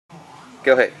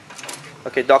Go ahead.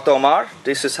 Okay, Dr. Omar,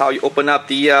 this is how you open up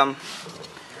the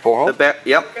Borehole?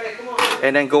 Yep.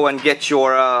 And then go and get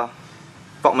your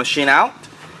fog machine out.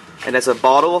 And there's a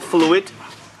bottle of fluid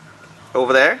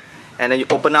over there. And then you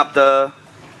open up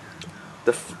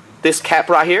this cap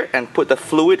right here and put the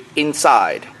fluid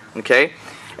inside. Okay?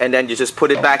 And then you just put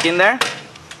it back in there.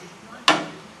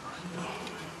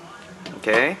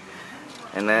 Okay?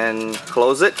 And then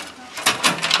close it.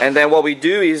 And then what we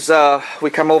do is we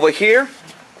come over here.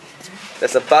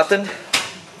 There's a button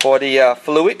for the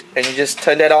fluid, and you just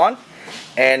turn that on,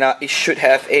 and it should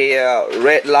have a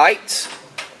red light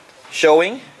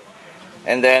showing.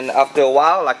 And then after a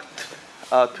while, like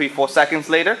 3-4 seconds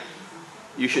later,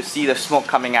 you should see the smoke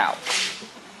coming out.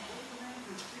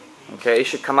 Okay, it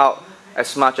should come out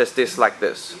as much as this, like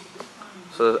this.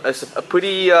 So it's a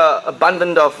pretty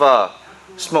abundant of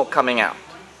smoke coming out.